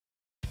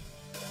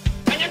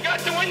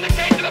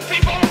indicate to the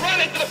people who run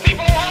it, to the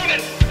people who own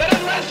it, that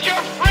unless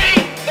you're free,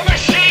 the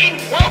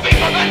machine will be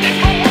prevented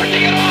from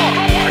working at all,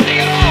 from working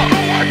at all,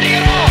 from working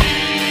at all.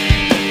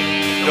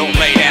 Don't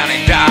lay down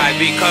and die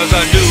because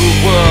a new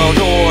world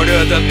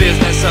order, the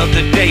business of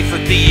the day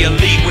for the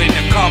elite when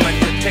they're coming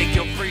to take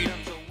your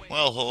freedoms away.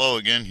 Well, hello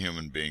again,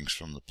 human beings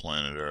from the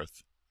planet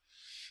Earth.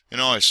 You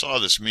know, I saw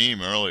this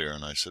meme earlier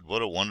and I said,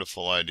 what a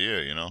wonderful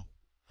idea, you know?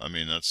 I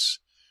mean, that's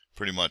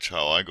pretty much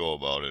how I go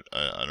about it.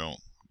 I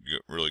don't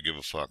really give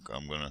a fuck.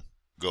 I'm going to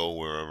go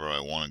wherever I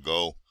want to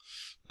go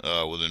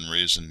within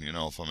reason, you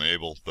know, if I'm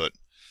able. But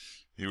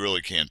you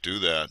really can't do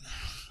that.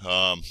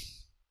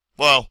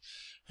 Well,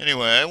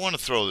 anyway, I want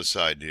to throw this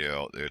idea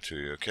out there to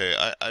you, okay?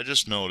 I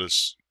just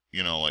noticed,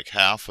 you know, like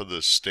half of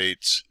the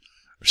states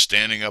are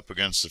standing up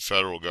against the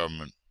federal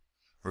government,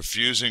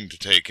 refusing to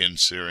take in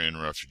Syrian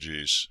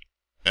refugees.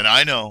 And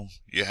I know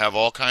you have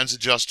all kinds of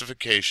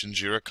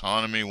justifications. Your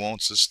economy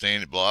won't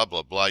sustain it, blah,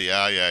 blah, blah.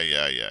 Yeah.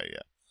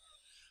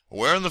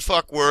 Where in the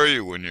fuck were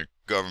you when your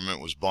government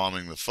was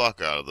bombing the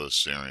fuck out of those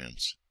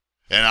Syrians?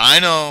 And I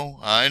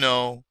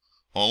know,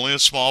 only a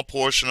small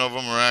portion of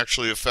them are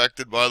actually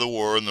affected by the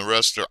war, and the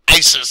rest are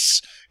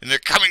ISIS, and they're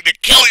coming to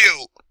kill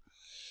you.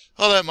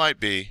 Oh, that might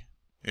be.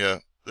 Yeah,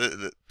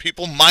 the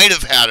people might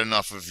have had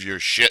enough of your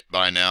shit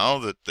by now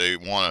that they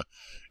want to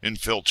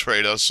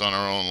infiltrate us on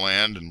our own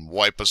land and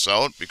wipe us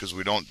out because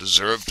we don't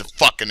deserve to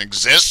fucking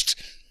exist.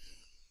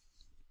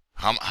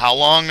 How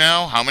long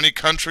now? How many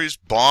countries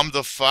bombed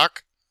the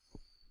fuck?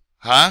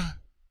 Huh?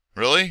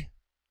 Really?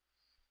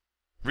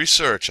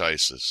 Research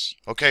ISIS.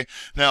 Okay,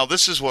 now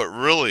this is what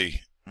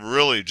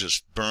really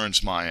just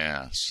burns my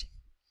ass.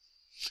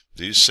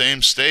 These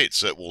same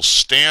states that will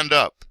stand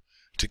up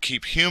to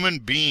keep human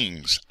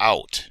beings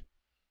out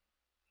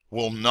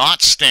will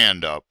not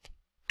stand up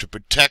to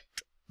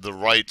protect the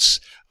rights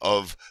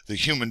of the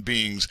human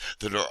beings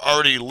that are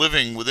already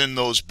living within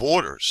those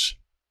borders.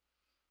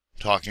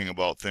 Talking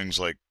about things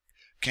like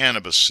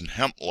cannabis and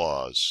hemp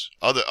laws,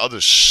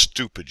 other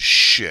stupid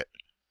shit.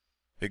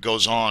 It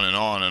goes on and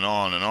on and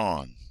on and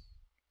on,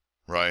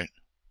 right?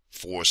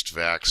 Forced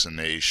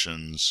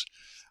vaccinations,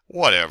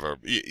 whatever.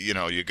 You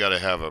know, you got to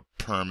have a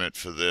permit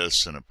for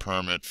this and a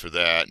permit for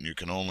that, and you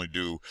can only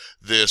do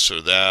this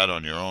or that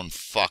on your own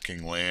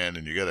fucking land,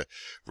 and you got a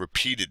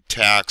repeated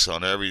tax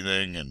on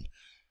everything, and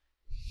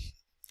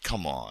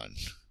come on.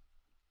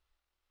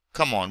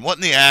 Come on, what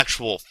in the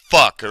actual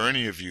fuck are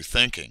any of you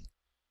thinking?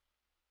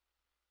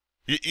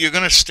 You're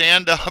going to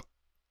stand up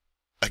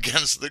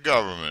against the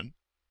government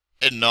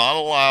and not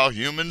allow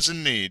humans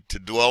in need to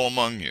dwell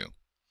among you.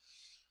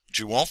 But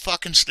you won't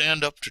fucking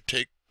stand up to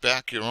take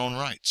back your own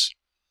rights.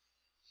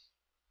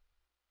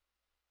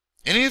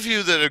 Any of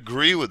you that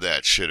agree with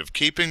that shit of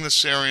keeping the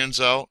Syrians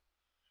out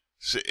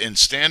and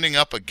standing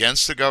up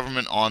against the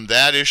government on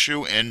that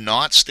issue and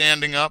not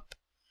standing up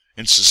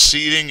and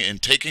seceding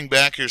and taking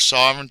back your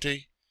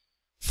sovereignty,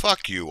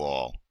 fuck you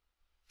all.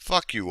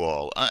 Fuck you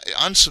all.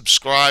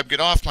 Unsubscribe,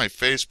 get off my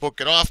Facebook,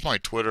 get off my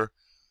Twitter.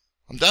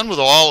 I'm done with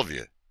all of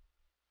you.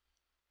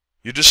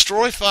 You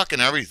destroy fucking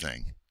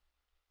everything.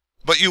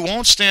 But you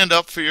won't stand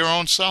up for your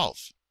own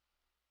self.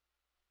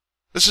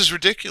 This is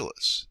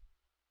ridiculous.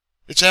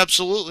 It's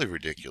absolutely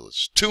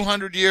ridiculous.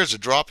 200 years of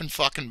dropping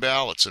fucking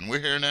ballots, and we're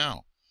here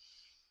now.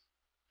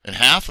 And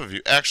half of you,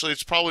 actually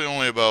it's probably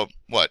only about,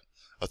 what,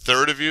 a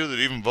third of you that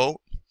even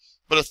vote?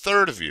 But a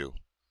third of you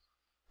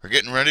are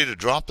getting ready to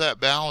drop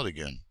that ballot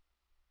again.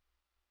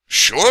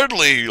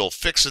 Surely you'll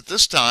fix it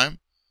this time.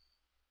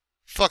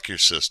 Fuck your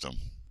system.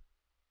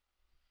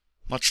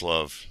 Much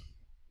love.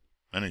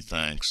 Many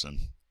thanks, and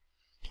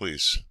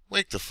please,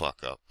 wake the fuck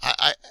up.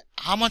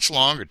 How much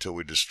longer till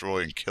we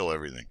destroy and kill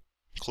everything,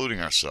 including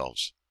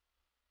ourselves?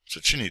 That's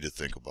what you need to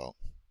think about.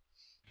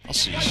 I'll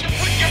see you soon.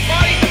 Put your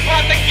bodies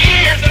upon the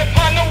gears and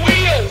upon